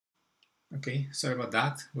Okay, sorry about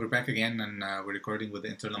that. We're back again, and we're recording with the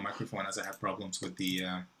internal microphone as I have problems with the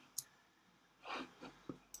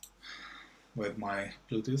with my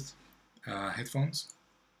Bluetooth headphones.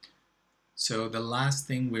 So the last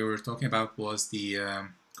thing we were talking about was the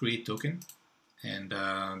create token, and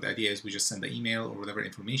the idea is we just send the email or whatever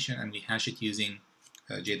information, and we hash it using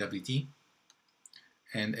JWT.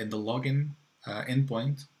 And in the login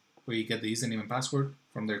endpoint, we get the username and password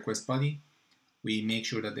from the request body. We make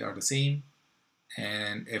sure that they are the same.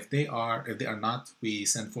 And if they are not, we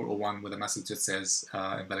send 401 with a message that says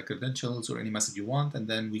invalid credentials or any message you want, and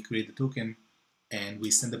then we create the token and we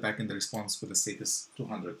send it back in the response with the status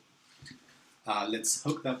 200. Let's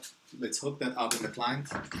hook that up in the client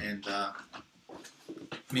and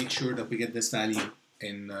make sure that we get this value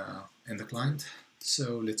in the client.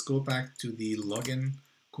 So let's go back to the login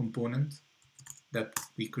component that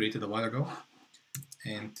we created a while ago.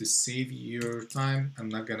 And to save your time, I'm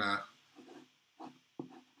not gonna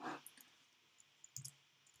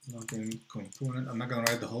login component. I'm not going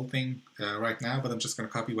to write the whole thing right now, but I'm just going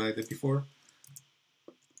to copy what I did before.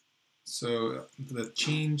 So the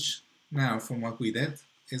change now from what we did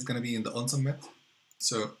is going to be in the onSubmit.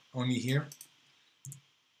 So only here.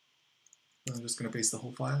 I'm just going to paste the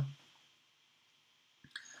whole file.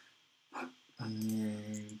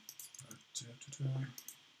 And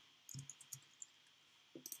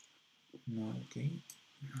no, okay.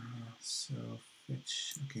 So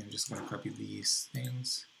fetch. Okay, I'm just going to copy these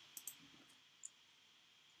things.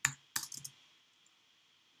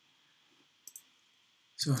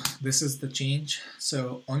 So this is the change.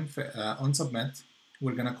 So on submit,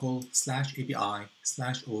 we're gonna call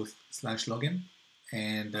 /API/auth/login,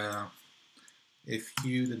 and if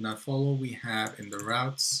you did not follow, we have in the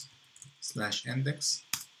routes/index,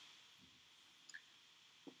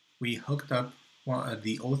 we hooked up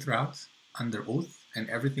the auth route under auth, and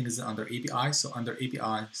everything is under API. So under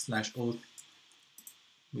API/auth,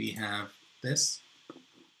 we have this,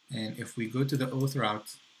 and if we go to the auth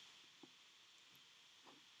route,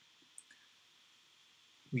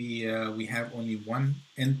 we have only one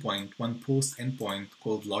endpoint, one post endpoint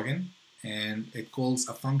called login, and it calls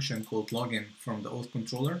a function called login from the auth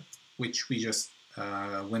controller, which we just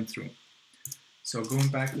went through. So going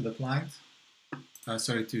back to the client,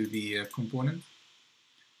 to the component,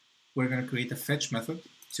 we're going to create a fetch method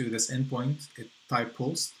to this endpoint, type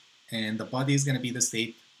post, and the body is going to be the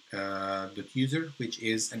state .user, which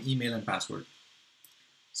is an email and password.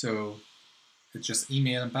 So it's just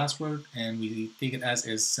email and password, and we take it as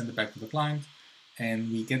is, send it back to the client, and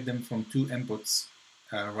we get them from two inputs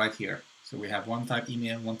right here. So we have one type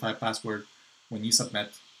email, one type password. When you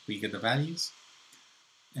submit, we get the values,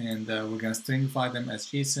 and we're going to stringify them as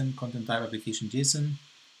JSON, content type application JSON,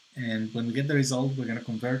 and when we get the result, we're going to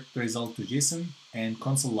convert the result to JSON and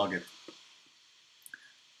console log it.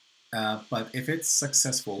 But if it's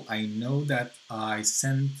successful, I know that I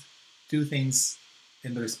sent two things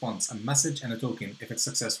in the response, a message and a token, if it's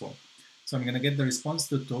successful. So I'm going to get the response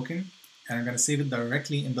to the token, and I'm going to save it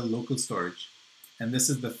directly in the local storage. And this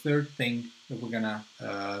is the third thing that we're going to,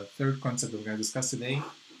 third concept that we're going to discuss today,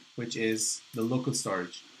 which is the local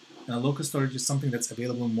storage. And the local storage is something that's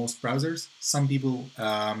available in most browsers. Some people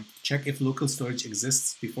check if local storage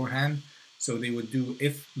exists beforehand, so they would do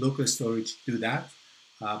if local storage, do that.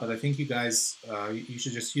 But I think you guys, you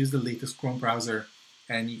should just use the latest Chrome browser,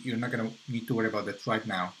 and you're not going to need to worry about that right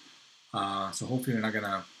now. So hopefully you're not going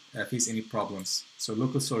to face any problems. So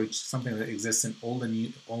local storage is something that exists in all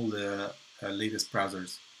the latest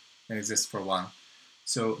browsers that exist for a while.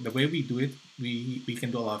 So the way we do it, we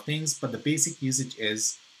can do a lot of things, but the basic usage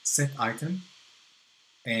is set item,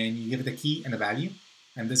 and you give it a key and a value,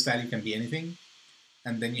 and this value can be anything.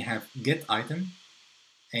 And then you have get item,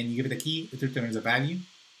 and you give it a key, it returns a value,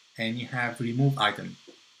 and you have remove item.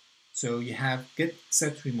 So you have get,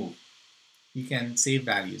 set, remove. You can save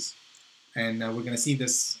values, and we're going to see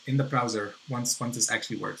this in the browser once this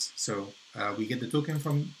actually works. So we get the token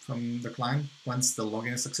from the client once the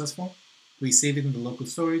login is successful. We save it in the local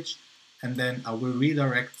storage, and then I will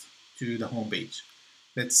redirect to the home page.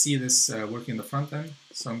 Let's see this working in the front end.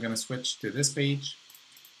 So I'm going to switch to this page.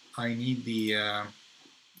 I need the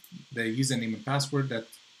username and password that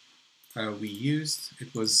we used.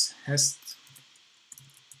 It was hest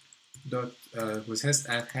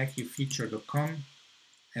at hackyourfuture.com,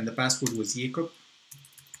 and the password was Jacob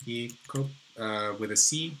with a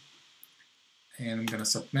C, and I'm gonna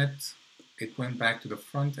submit. It went back to the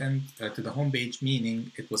front end, to the home page,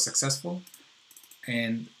 meaning it was successful.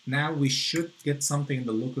 And now we should get something in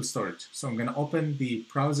the local storage. So I'm gonna open the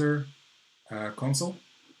browser console,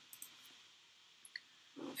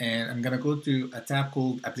 and I'm gonna go to a tab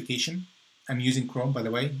called application, I'm using Chrome, by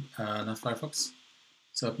the way, not Firefox,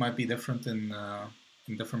 so it might be different in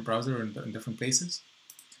different browser or in different places.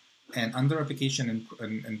 And under application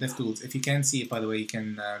and DevTools, if you can see it, by the way, you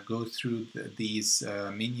can go through these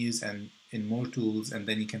menus and in more tools, and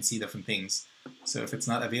then you can see different things. So if it's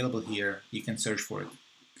not available here, you can search for it.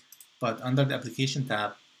 But under the application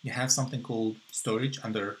tab, you have something called storage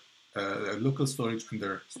under local storage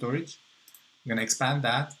under storage. I'm going to expand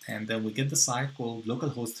that, and then we get the site called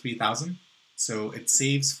localhost 3000. So it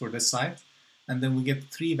saves for this site, and then we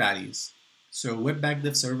get 3 values. So webpack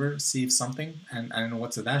dev server saves something, and I don't know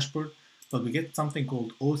what's the dashboard, but we get something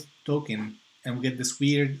called auth token, and we get this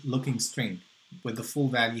weird looking string with the full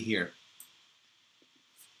value here.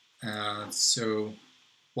 So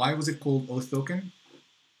why was it called auth token?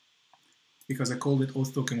 Because I called it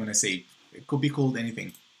auth token when I saved. It could be called anything.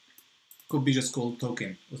 It could be just called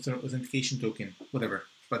token, authentication token, whatever.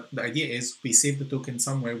 But the idea is we save the token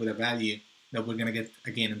somewhere with a value that we're gonna get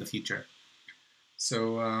again in the future.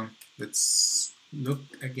 So let's look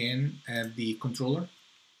again at the controller.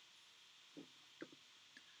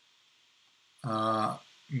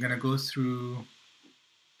 I'm gonna go through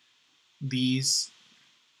these.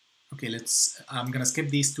 Okay, I'm gonna skip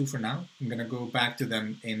these 2 for now. I'm gonna go back to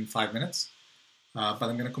them in 5 minutes. But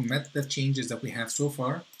I'm gonna commit the changes that we have so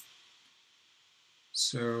far.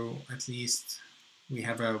 So at least we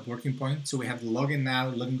have a working point. So we have the login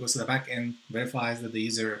now. Login goes to the back end, verifies that the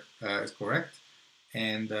user is correct,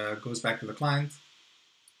 and goes back to the client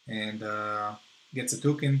and gets a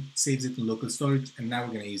token, saves it in local storage, and now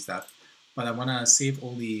we're going to use that. But I want to save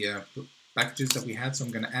all the packages that we had, so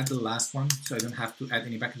I'm going to add the last one so I don't have to add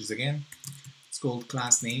any packages again. It's called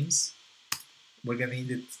class names. We're going to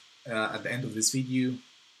need it at the end of this video.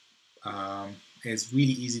 It's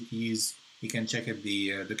really easy to use. You can check it.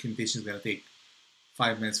 The documentation is going to take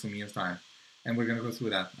 5 minutes from your time, and we're going to go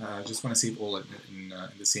through that. I just want to save all in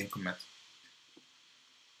the same commit.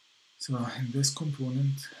 So in this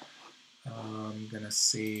component, I'm going to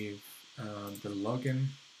save the login.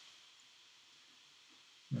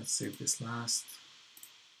 Let's save this last.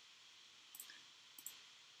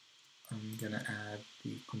 I'm going to add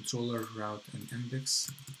the controller route and index.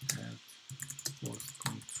 Add both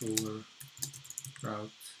controller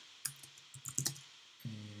route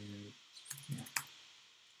and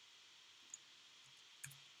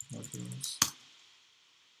modules.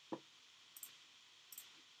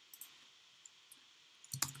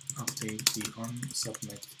 Update the on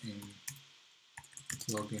submit in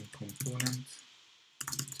login component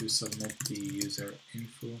to submit the user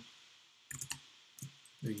info,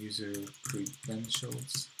 the user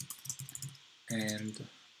credentials, and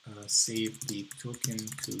save the token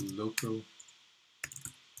to local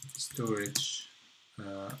storage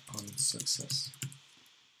on success.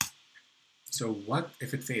 So what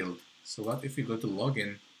if it failed? So what if we go to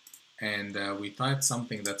login and we type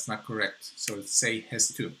something that's not correct? So let's say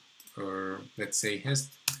hist2, or let's say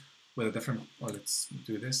hist with a different, well, let's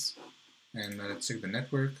do this, and let's check the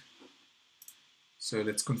network. So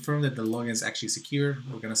let's confirm that the login is actually secure.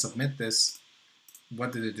 We're going to submit this.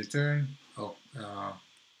 What did it return? Oh,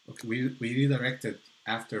 okay, we redirected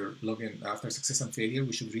after login, after success and failure.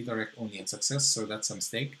 We should redirect only in success, so that's a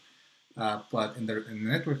mistake. But in the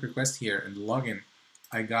network request here, in the login,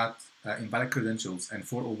 I got invalid credentials and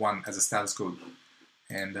 401 as a status code.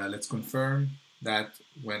 And let's confirm that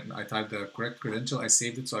when I typed the correct credential, I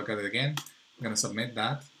saved it, so I got it again. I'm going to submit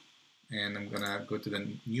that, and I'm going to go to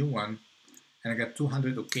the new one, and I got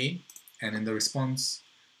 200 OK, and in the response,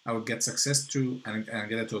 I would get success true and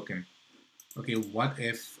get a token. Okay, what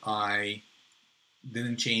if I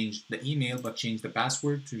didn't change the email, but change the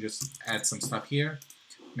password to just add some stuff here?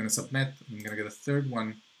 I'm going to submit, I'm going to get a third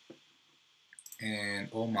one, and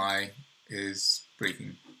oh my, is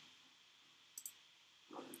breaking.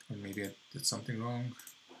 Or maybe I did something wrong.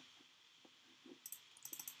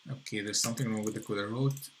 Okay, there's something wrong with the code I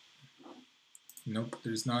wrote. Nope,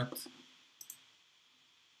 there's not.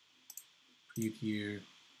 Preview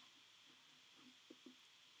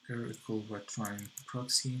error equal we're trying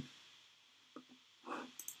proxy.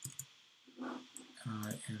 I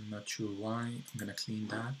am not sure why. I'm gonna clean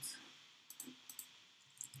that.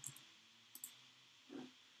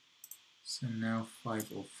 So now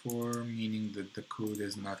 504, meaning that the code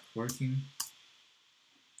is not working.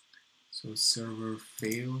 So server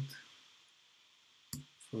failed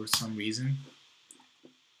for some reason.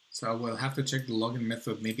 So I will have to check the login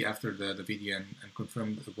method maybe after the video and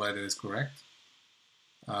confirm whether it is correct.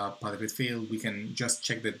 But if it failed, we can just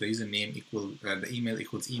check that the username equal the email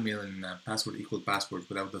equals email and password equal password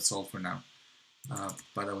without the solve for now.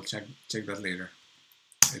 But I will check that later.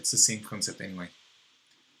 It's the same concept anyway.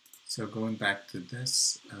 So going back to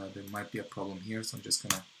this, there might be a problem here, so I'm just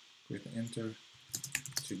gonna click enter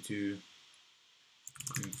to do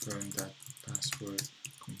confirm that password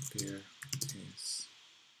compare is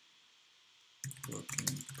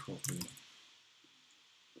working properly.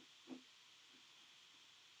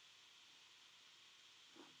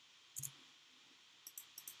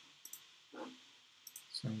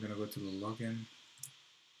 So I'm gonna go to the login.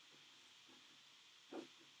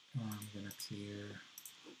 I'm gonna clear,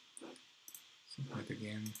 submit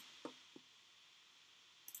again,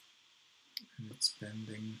 and it's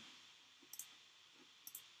pending.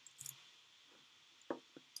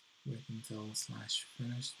 Wait until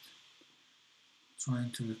 /finished.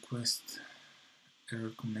 Trying to request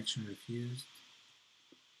error connection refused.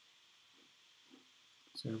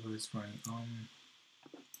 Server is running on.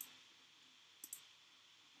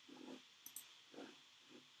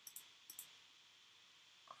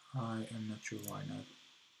 I am not sure why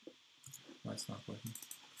it's not working.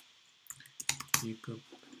 Backup.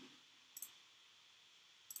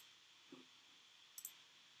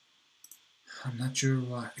 I'm not sure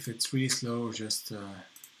why, if it's really slow or just there's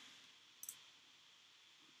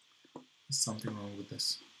something wrong with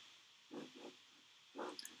this.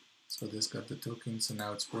 So this got the token, so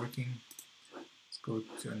now it's working. Let's go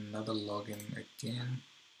to another login again,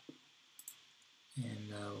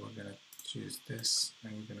 and we're gonna choose this,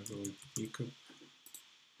 and we're gonna go with backup.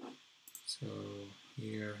 So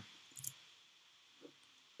here,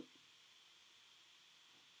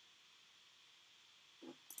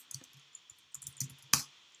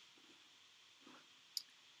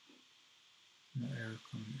 no error,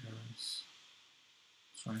 common errors.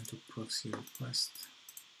 Trying to proxy request.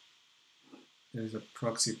 There's a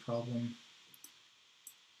proxy problem.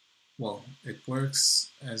 Well, it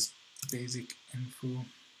works as basic info.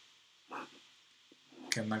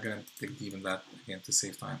 Okay, I'm not gonna dig deep in that again to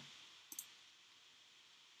save time.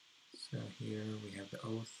 So here we have the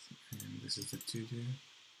auth, and this is the to do.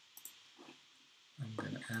 I'm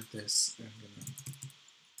gonna add this. I'm gonna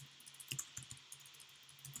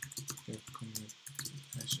get commit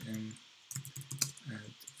 -m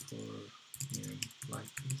add for new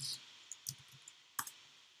libraries.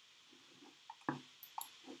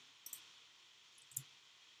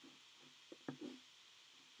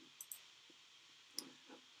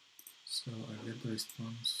 So I get the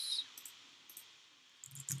response.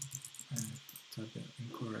 I type the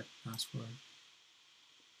incorrect password.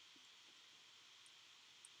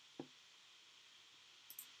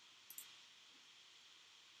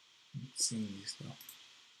 It's seeing these though.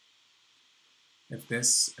 If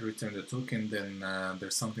this returns a token, then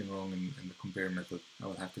there's something wrong in the compare method. I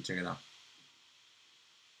will have to check it out.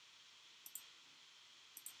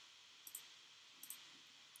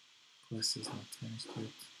 Quest is not finished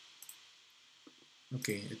yet.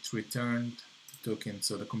 Okay, it's returned the token,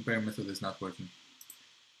 so the compare method is not working.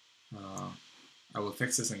 I will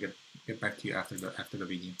fix this and get back to you after the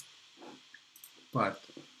video. But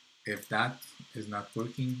if that is not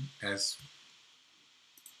working as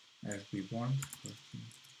we want,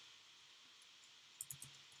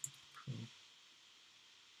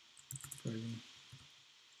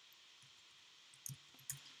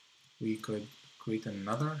 we could create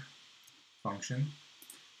another function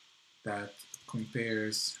that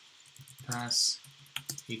compares pass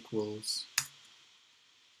equals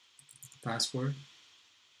password,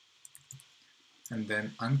 and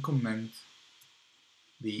then uncomment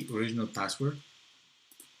the original password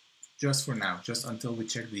just for now, just until we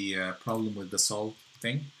check the problem with the salt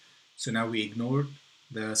thing. So now we ignored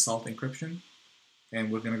the salt encryption,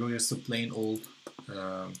 and we're gonna go just to plain old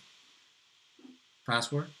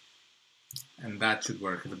password, and that should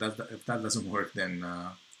work. If that doesn't work, then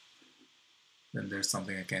there's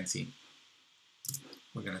something I can't see.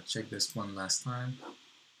 We're gonna check this one last time.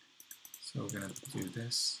 So we're gonna do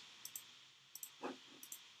this.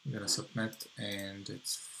 We're gonna submit, and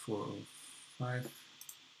it's 405.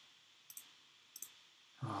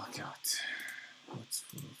 Oh god, what's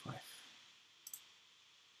 405?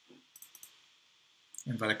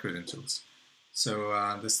 Invalid credentials. So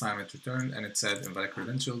this time it returned, and it said invalid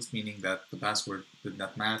credentials, meaning that the password did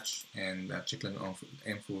not match, and checkline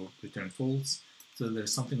info returned false. So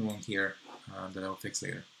there's something wrong here that I'll fix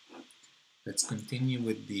later. Let's continue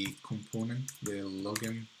with the component, the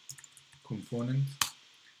login component.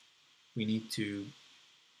 We need to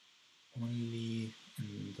only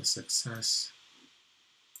in the success.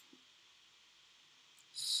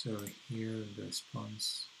 So here the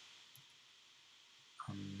response,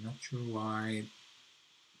 I'm not sure why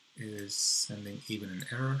it is sending even an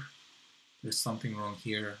error. There's something wrong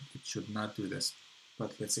here. It should not do this,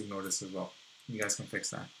 but let's ignore this as well. You guys can fix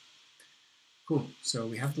that. Cool, so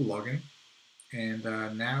we have the login, and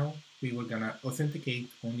now we were gonna authenticate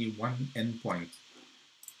only one endpoint,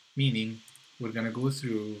 meaning we're gonna go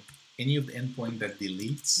through any of the endpoint that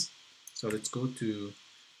deletes. So let's go to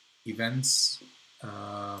events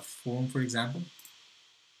form, for example.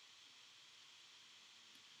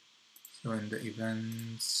 So in the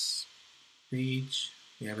events page,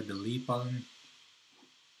 we have a delete button.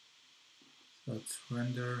 So let's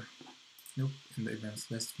render. Nope, in the events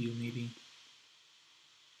list view maybe.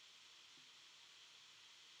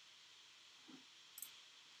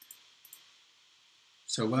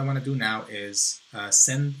 So what I want to do now is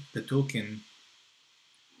send the token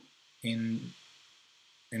in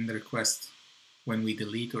the request when we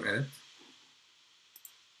delete or edit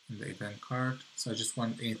in the event card. So I just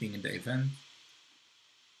want anything in the event.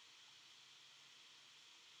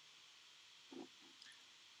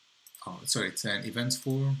 Oh, sorry, it's an events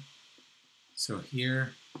form. So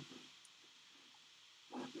here,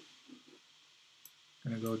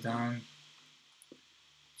 I'm gonna go down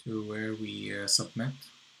to where we submit.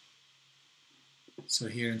 So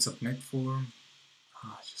here in submit form,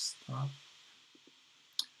 just stop.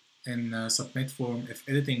 In submit form, if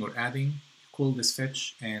editing or adding, call this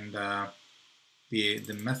fetch, and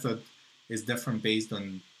the method is different based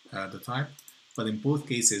on the type. But in both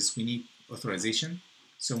cases, we need authorization.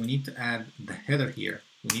 So we need to add the header here.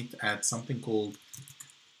 We need to add something called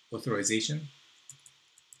authorization,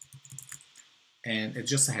 and it's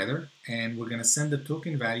just a header, and we're gonna send the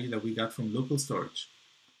token value that we got from local storage.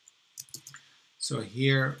 So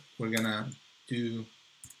here we're gonna do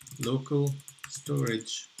local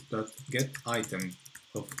storage dot get item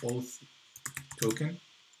of auth token,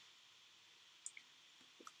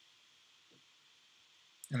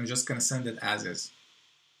 and I'm just gonna send it as is.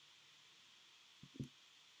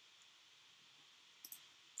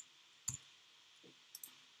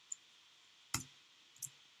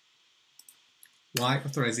 Why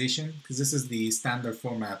authorization? Because this is the standard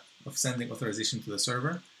format of sending authorization to the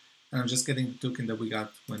server, and I'm just getting the token that we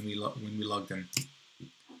got when we logged in.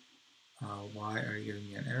 Why are you giving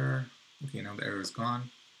me an error? Okay, now the error is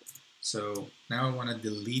gone. So now I want to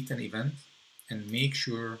delete an event and make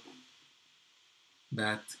sure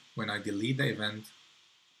that when I delete the event,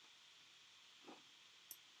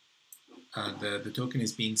 the token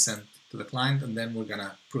is being sent to the client, and then we're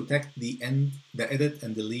gonna protect the edit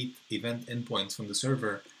and delete event endpoints from the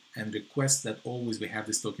server and request that always we have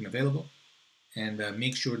this token available, and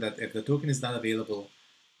make sure that if the token is not available,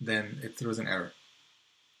 then it throws an error.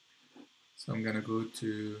 So I'm gonna go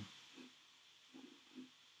to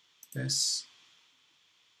this.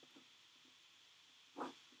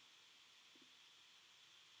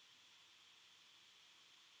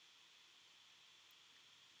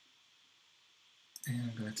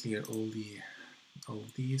 And I'm gonna clear all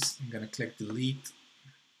of these. I'm gonna click delete.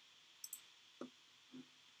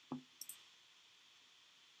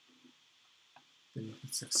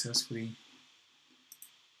 Deleted successfully.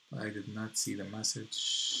 But I did not see the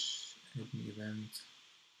message. Hidden event.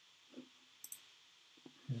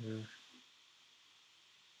 Header.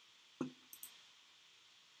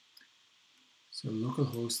 So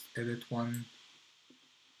localhost edit one,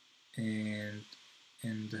 and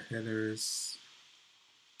in the headers,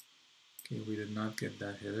 okay, we did not get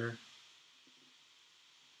that header.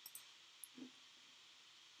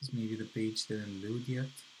 Maybe the page didn't load yet.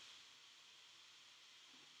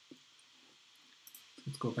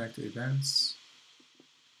 Let's go back to events.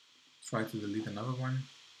 Try to delete another one.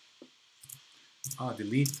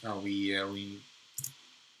 Delete.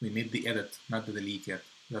 We made the edit, not the delete yet.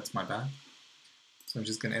 That's my bad. So I'm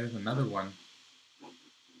just gonna edit another one,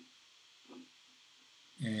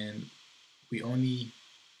 and we only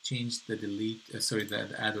changed the delete.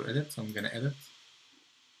 The add or edit. So I'm gonna edit,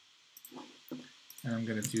 and I'm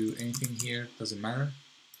gonna do anything here. Doesn't matter.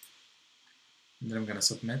 And then I'm gonna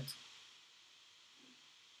submit.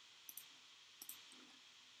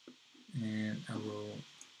 And I will,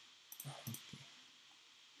 okay.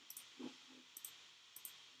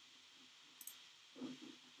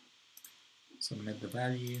 Submit the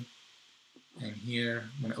value, and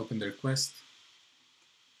here when I open the request,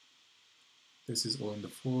 this is all in the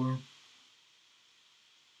form,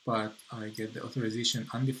 but I get the authorization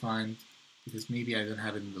undefined because maybe I don't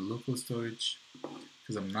have it in the local storage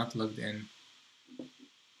because I'm not logged in.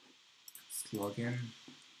 Let's log in,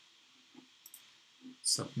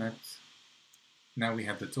 submit. Now we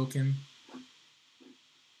have the token.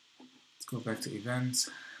 Let's go back to events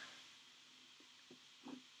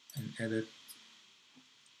and edit.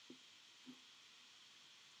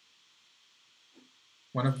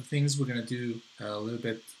 One of the things we're going to do a little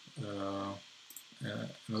bit in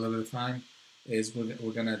a little bit of time is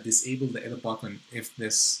we're gonna disable the edit button if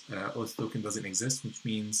this auth token doesn't exist, which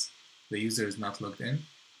means the user is not logged in.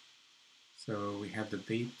 So we have the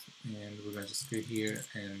date, and we're gonna just go here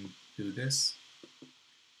and do this,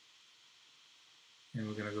 and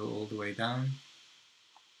we're gonna go all the way down,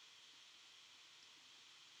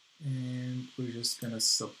 and we're just gonna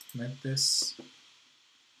submit this.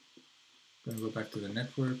 Gonna go back to the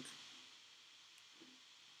network,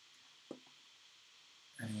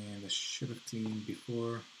 and I should have cleaned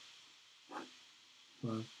before,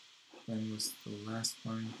 but when was the last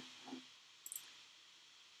one?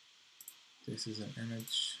 This is an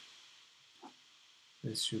image.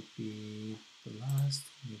 This should be the last,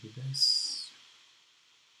 maybe this.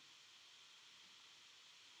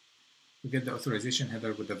 We get the authorization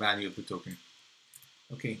header with the value of the token.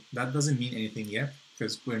 Okay, that doesn't mean anything yet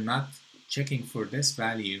because we're not checking for this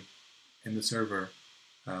value in the server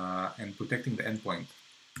and protecting the endpoint.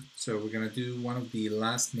 So we're gonna do one of the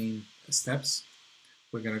last main steps.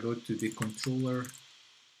 We're gonna go to the controller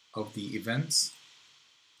of the events.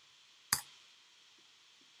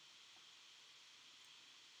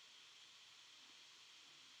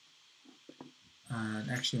 And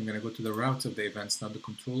actually I'm gonna go to the routes of the events, not the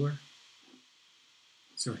controller.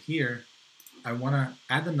 So here, I wanna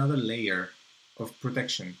add another layer of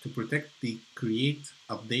protection to protect the create,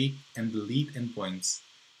 update, and delete endpoints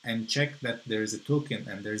and check that there is a token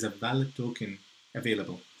and there is a valid token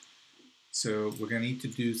available. So we're gonna need to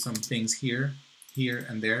do some things here,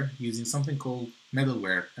 and there using something called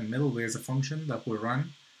middleware. And middleware is a function that will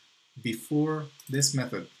run before this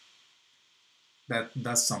method that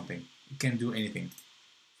does something. It can do anything.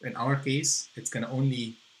 In our case, it's gonna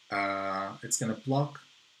only it's gonna block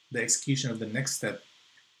the execution of the next step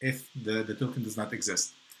if the token does not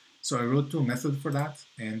exist. So I wrote two methods for that,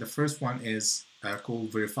 and the first one is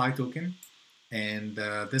called verify token, and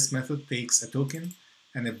this method takes a token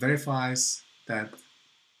and it verifies that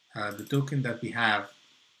the token that we have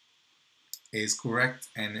is correct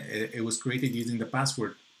and it was created using the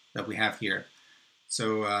password that we have here.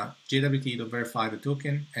 So jwt.verify the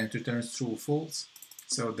token and it returns true or false.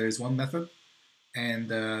 So there's one method, and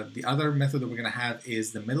the other method that we're going to have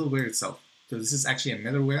is the middleware itself. So this is actually a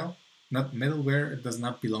middleware, not middleware. It does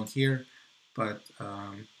not belong here, but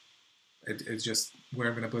it's just where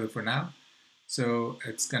I'm going to put it for now. So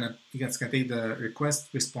it's gonna take the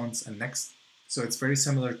request, response, and next. So it's very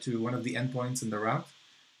similar to one of the endpoints in the route.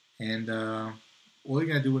 And all we're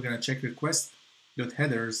gonna do, we're gonna check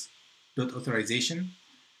request.headers.authorization,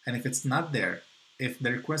 and if it's not there, if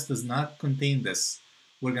the request does not contain this,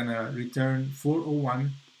 we're gonna return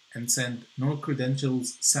 401 and send no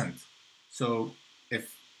credentials sent. So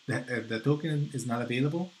if the token is not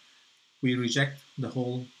available, we reject the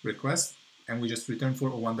whole request and we just return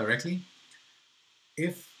 401 directly.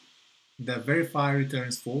 If the verify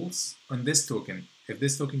returns false on this token, if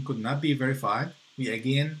this token could not be verified, we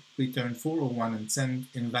again return 401 and send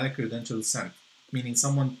invalid credentials sent, meaning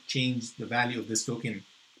someone changed the value of this token.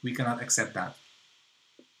 We cannot accept that.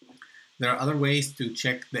 There are other ways to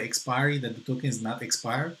check the expiry, that the token is not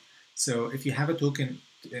expired. So if you have a token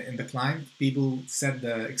in the client, people set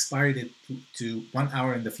the expiry date to 1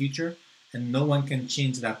 hour in the future, and no one can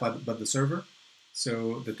change that but the server.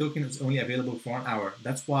 So the token is only available for 1 hour.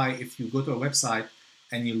 That's why if you go to a website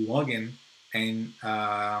and you log in and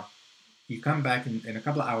you come back in a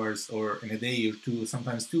couple of hours or in a day or two,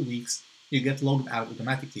 sometimes 2 weeks, you get logged out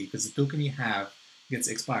automatically because the token you have gets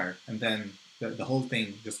expired, and then the whole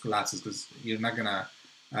thing just collapses because you're not gonna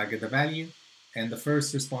get the value, and the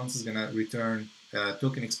first response is gonna return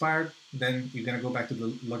token expired. Then you're gonna go back to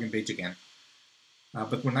the login page again.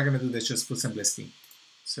 But we're not gonna do this just for simplicity.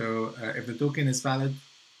 So if the token is valid,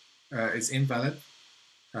 is invalid,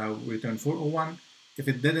 we return 401. If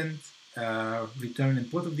it didn't return in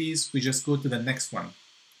both of these, we just go to the next one.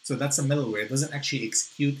 So that's a middleware. It doesn't actually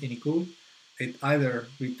execute any code. It either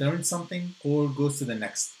returns something or goes to the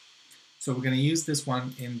next. So we're going to use this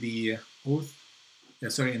one in the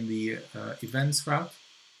events route.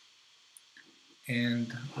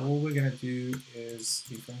 And all we're going to do is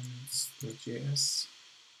events.js.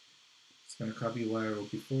 It's going to copy what I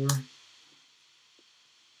wrote before.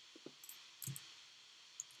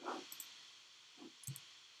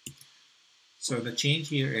 So the change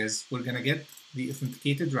here is we're going to get the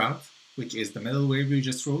authenticated route, which is the middleware we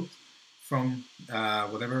just wrote, from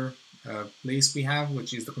whatever place we have,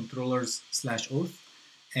 which is the controllers/auth,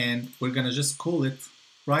 and we're going to just call it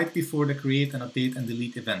right before the create and update and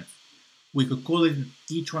delete event. We could call it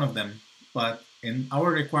each one of them, but in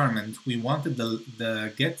our requirement, we wanted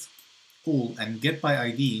the get all and get by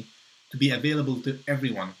ID to be available to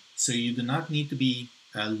everyone. So you do not need to be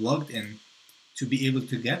logged in to be able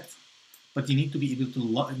to get, but you need to be able to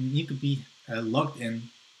logged in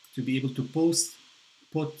to be able to post,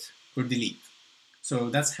 put, or delete. So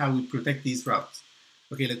that's how we protect these routes.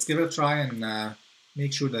 Okay, let's give it a try and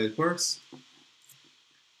make sure that it works.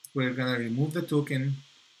 We're gonna remove the token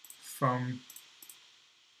from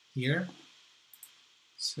here.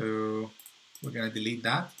 So we're gonna delete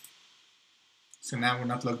that. So now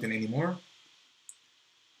we're not logged in anymore.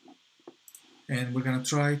 And we're gonna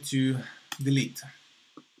try to delete.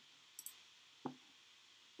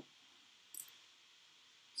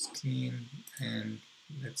 Let's clean and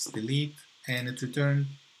let's delete. And it returned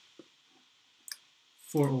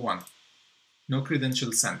 401. No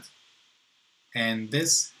credentials sent. And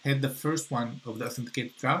this hit the first one of the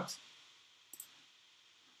authenticated route,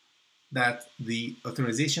 that the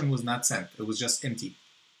authorization was not sent. It was just empty.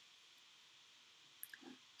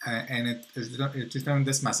 And it returned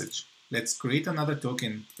this message. Let's create another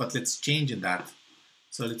token, but let's change in that.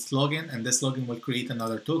 So let's log in, and this login will create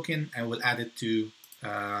another token and we'll add it to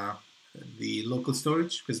the local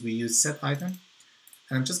storage because we use set item.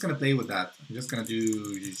 And I'm just gonna play with that. I'm just gonna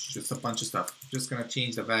do just a bunch of stuff. I'm just gonna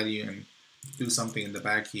change the value and do something in the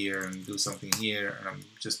back here and do something here, and I'm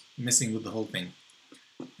just messing with the whole thing.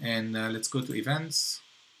 And let's go to events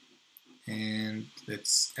and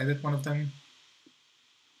let's edit one of them.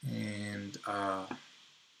 And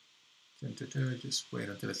just wait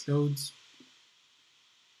until it loads.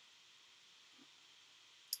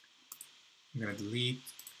 I'm gonna delete,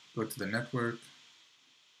 go to the network.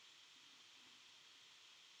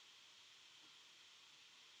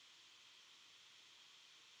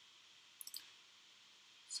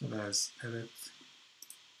 So that's edit.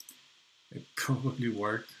 It probably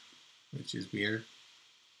worked, which is weird.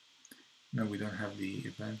 No, we don't have the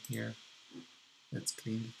event here. Let's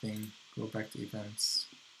clean the thing, go back to events.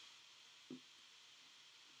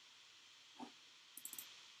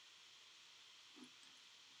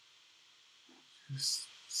 Just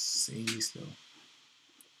say slow.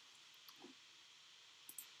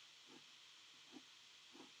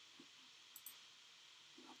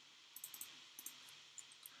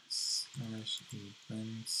 Slash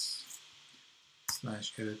events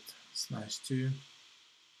slash edit slash 2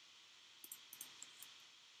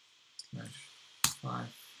 slash 5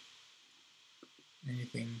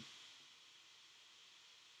 anything.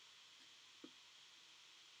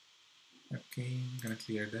 Okay, I'm gonna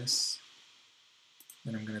clear this.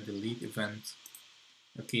 Then I'm gonna delete event.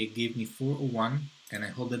 Okay, it gave me 401 and I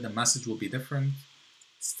hope that the message will be different.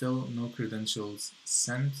 Still no credentials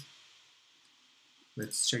sent.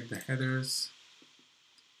 Let's check the headers.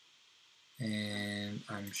 And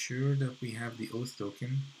I'm sure that we have the auth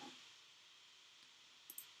token.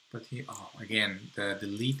 But here, oh, again, the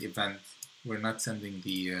delete event, we're not sending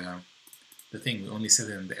the thing, we only set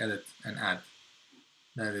it in the edit and add.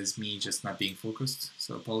 That is me just not being focused,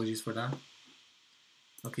 so apologies for that.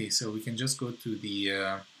 Okay, so we can just go to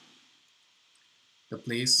the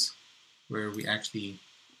place where we actually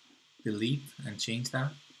delete and change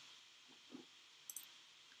that.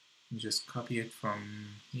 And just copy it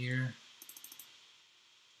from here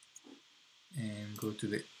and go to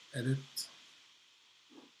the edit.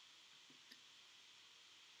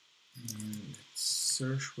 And let's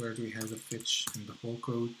search where do we have the fetch in the whole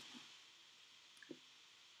code.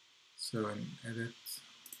 So in edit,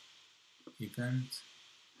 event,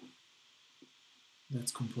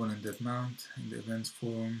 that's component did mount, in the events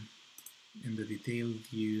form, in the detail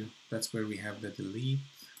view, that's where we have the delete.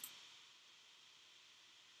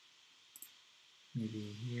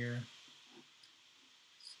 Maybe here.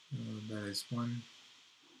 So that is one.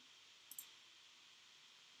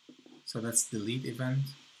 So that's delete event.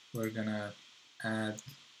 We're gonna add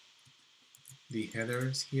the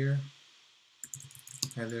headers here.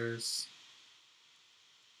 Headers.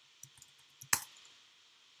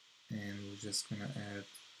 And we're just gonna add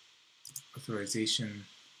authorization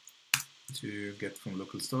to get from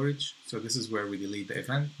local storage. So this is where we delete the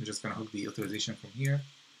event. I'm just gonna hook the authorization from here.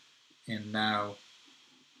 And now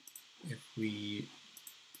if we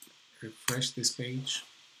refresh this page,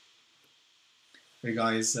 are you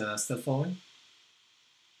guys still following?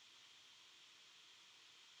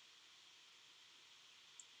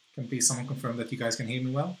 Can please someone confirm that you guys can hear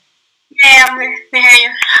me well? Yeah, we hear you.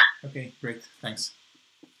 Okay, great, thanks.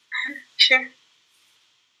 Sure.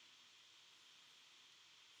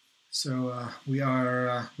 So we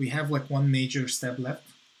have like one major step left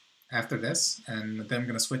after this, and then I'm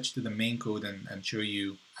going to switch to the main code and show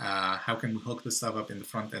you how can we hook the stuff up in the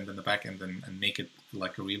front end and the back end and make it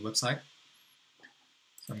like a real website.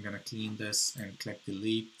 So I'm going to clean this and click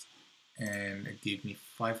delete, and it gave me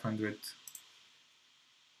 500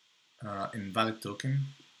 invalid token.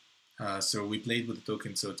 So we played with the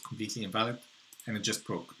token, so it's completely invalid, and it just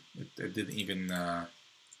broke. It didn't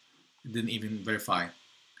even verify.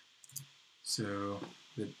 So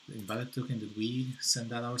the invalid token, did we send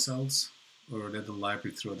that ourselves, or did the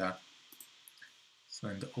library throw that? So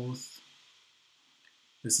in the auth,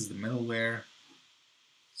 this is the middleware.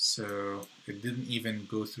 So it didn't even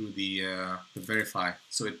go through the verify.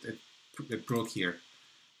 So it broke here,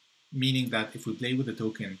 meaning that if we play with the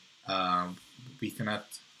token, we cannot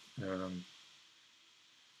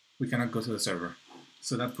go to the server.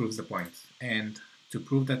 So that proves the point. And to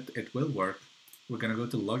prove that it will work, we're going to go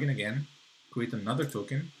to login again, create another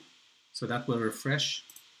token. So that will refresh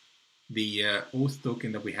the auth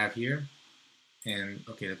token that we have here. And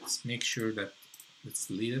okay, let's make sure that let's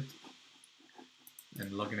delete it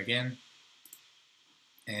and login again.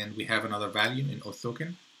 And we have another value in auth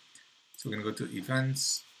token. So we're going to go to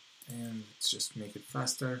events and let's just make it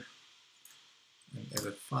faster and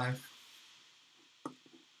edit 5.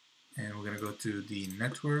 And we're going to go to the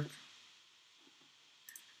network,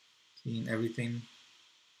 clean everything,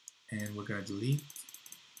 and we're going to delete.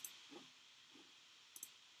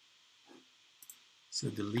 So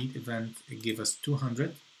delete event, it gave us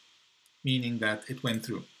 200, meaning that it went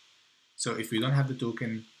through. So if we don't have the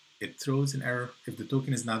token, it throws an error. If the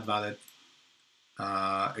token is not valid,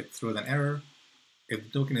 it throws an error. If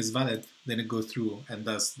the token is valid, then it goes through and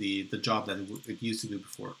does the job that it used to do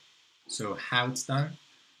before. So how it's done,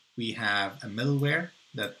 we have a middleware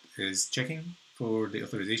that is checking for the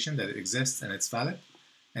authorization that it exists and it's valid,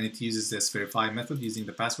 and it uses this verify method using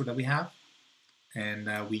the password that we have.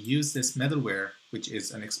 And we use this middleware, which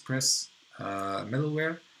is an express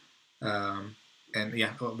middleware. And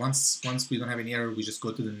yeah, once we don't have any error, we just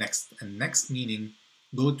go to the next. And next meaning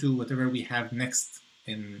go to whatever we have next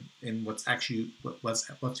in what's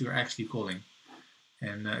you're actually calling.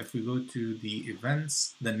 And if we go to the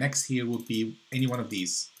events, the next here will be any one of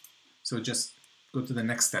these. So just go to the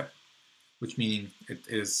next step, which meaning it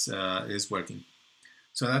is working.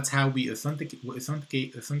 So that's how we authenticate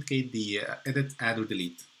the edit, add, or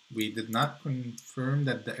delete. We did not confirm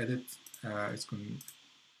that the edit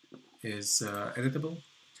is editable.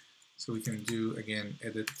 So we can do again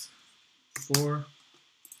edit 4.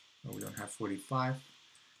 No, we don't have 45.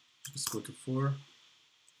 Just go to 4.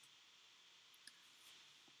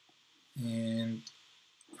 And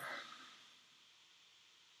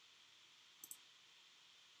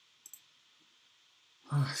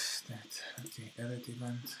okay, edit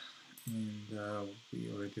event, and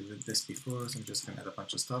we already did this before, so I'm just gonna add a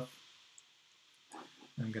bunch of stuff.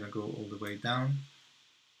 I'm gonna go all the way down,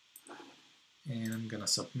 and I'm gonna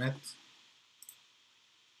submit,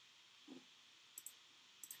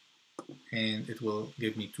 and it will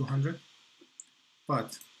give me 200.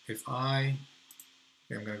 But if I'm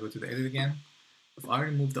gonna go to the edit again. If I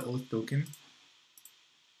remove the auth token,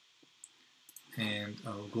 and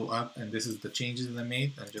I'll go up, and this is the changes that I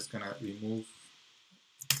made. I'm just gonna remove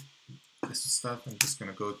this stuff. I'm just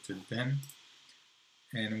gonna go to then,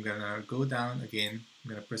 and I'm gonna go down again. I'm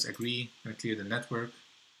gonna press agree. I'm gonna clear the network,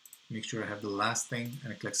 make sure I have the last thing,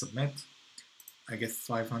 and I click submit. I get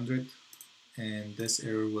 500, and this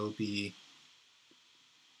error will be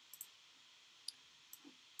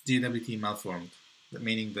GWT malformed,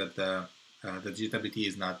 meaning that the GWT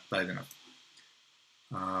is not valid enough.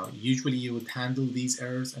 Usually you would handle these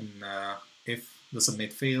errors, and if the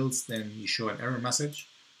submit fails, then you show an error message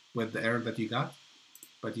with the error that you got.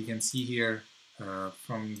 But you can see here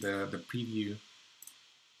from the preview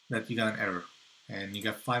that you got an error, and you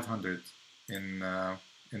got 500 in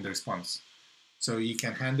the response. So you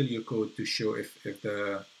can handle your code to show if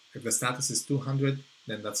the status is 200,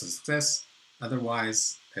 then that's a success.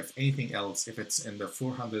 Otherwise, if anything else, if it's in the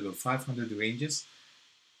 400 or 500 ranges,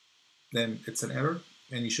 then it's an error,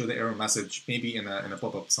 and you show the error message maybe in a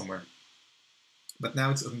pop-up somewhere. But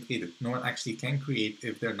now it's authenticated. No one actually can create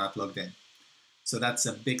if they're not logged in. So that's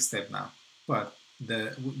a big step now. But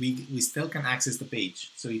we still can access the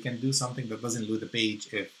page. So you can do something that doesn't load the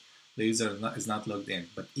page if the user is not logged in.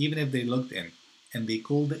 But even if they logged in and they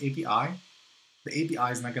call the API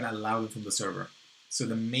is not going to allow them from the server. So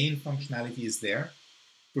the main functionality is there,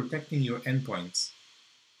 protecting your endpoints.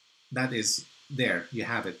 That is there, you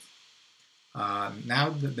have it. Now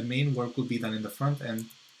the main work will be done in the front end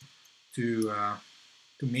to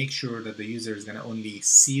make sure that the user is going to only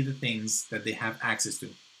see the things that they have access to.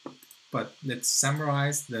 But let's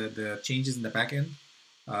summarize the changes in the backend,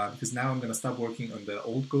 because now I'm going to stop working on the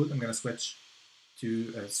old code. I'm going to switch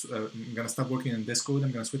to, I'm going to stop working on this code.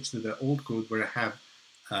 I'm going to switch to the old code where I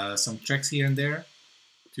have some tricks here and there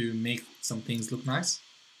to make some things look nice.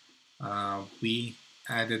 We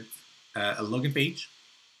added a login page.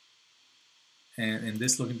 And in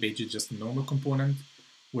this login page is just a normal component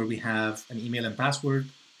where we have an email and password,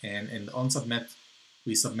 and in the onSubmit,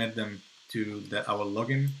 we submit them to our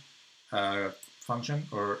login function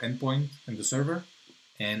or endpoint in the server.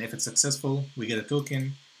 And if it's successful, we get a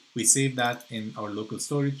token. We save that in our local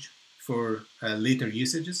storage for later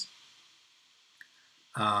usages.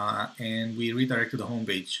 And we redirect to the home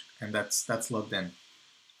page, and that's logged in.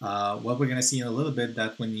 What we're going to see in a little bit,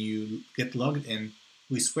 that when you get logged in,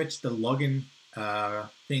 we switch the login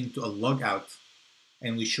thing to a logout,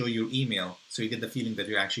 and we show your email, so you get the feeling that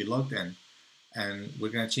you're actually logged in. And we're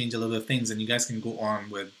going to change a little bit of things, and you guys can go on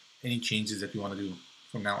with any changes that you want to do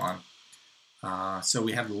from now on. So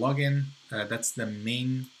we have the login. That's the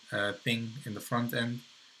main thing in the front end,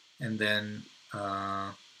 and then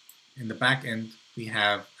in the back end we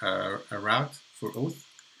have a route for auth,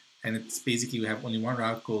 and it's basically we have only one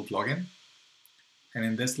route called login, and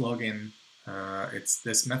in this login it's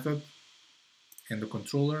this method in the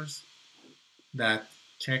controllers that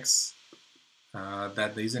checks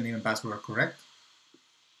that the username and password are correct,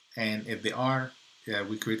 and if they are,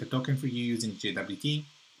 we create a token for you using JWT,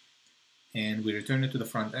 and we return it to the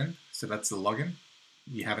front end. So that's the login.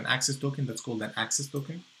 You have an access token that's called an access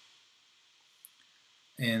token,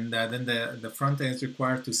 and then the front end is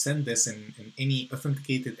required to send this in any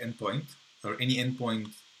authenticated endpoint, or any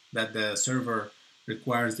endpoint that the server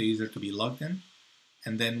requires the user to be logged in.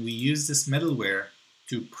 And then we use this middleware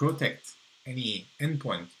to protect any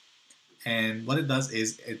endpoint. And what it does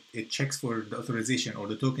is it checks for the authorization or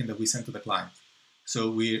the token that we sent to the client. So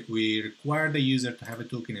we require the user to have a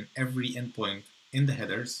token in every endpoint in the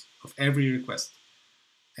headers of every request.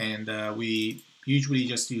 And we usually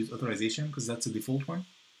just use authorization because that's the default one.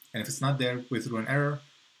 And if it's not there, we throw an error.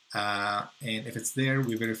 And if it's there,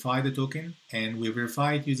 we verify the token, and we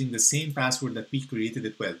verify it using the same password that we created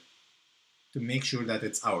it with, to make sure that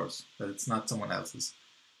it's ours, that it's not someone else's.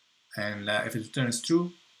 And if it returns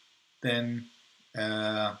true, then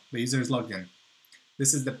the user is logged in.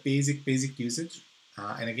 This is the basic usage.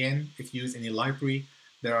 And again, if you use any library,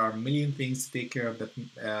 there are a million things to take care of, that,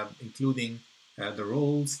 including the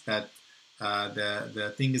roles, that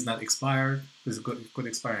the thing is not expired, because it could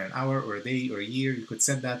expire in an hour or a day or a year. You could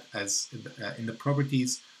set that as in the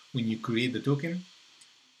properties when you create the token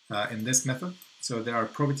in this method. So there are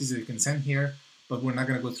properties that you can send here, but we're not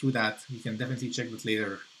going to go through that. You can definitely check that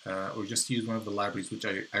later, or just use one of the libraries, which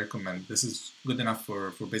I recommend. This is good enough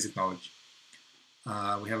for basic knowledge.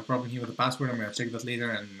 We have a problem here with the password. I'm going to check that later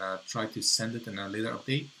and try to send it in a later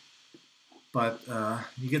update. But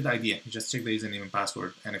you get the idea. You just check the username and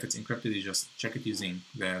password, and if it's encrypted, you just check it using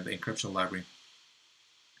the encryption library.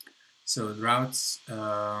 So the routes,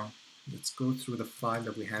 let's go through the file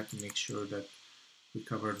that we had to make sure that we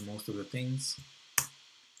covered most of the things.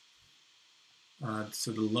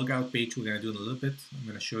 So the logout page we're going to do in a little bit. I'm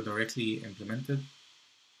going to show directly implemented.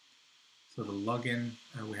 So the login,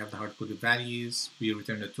 we have the hard-coded values. We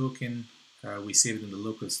return the token. We save it in the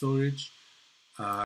local storage.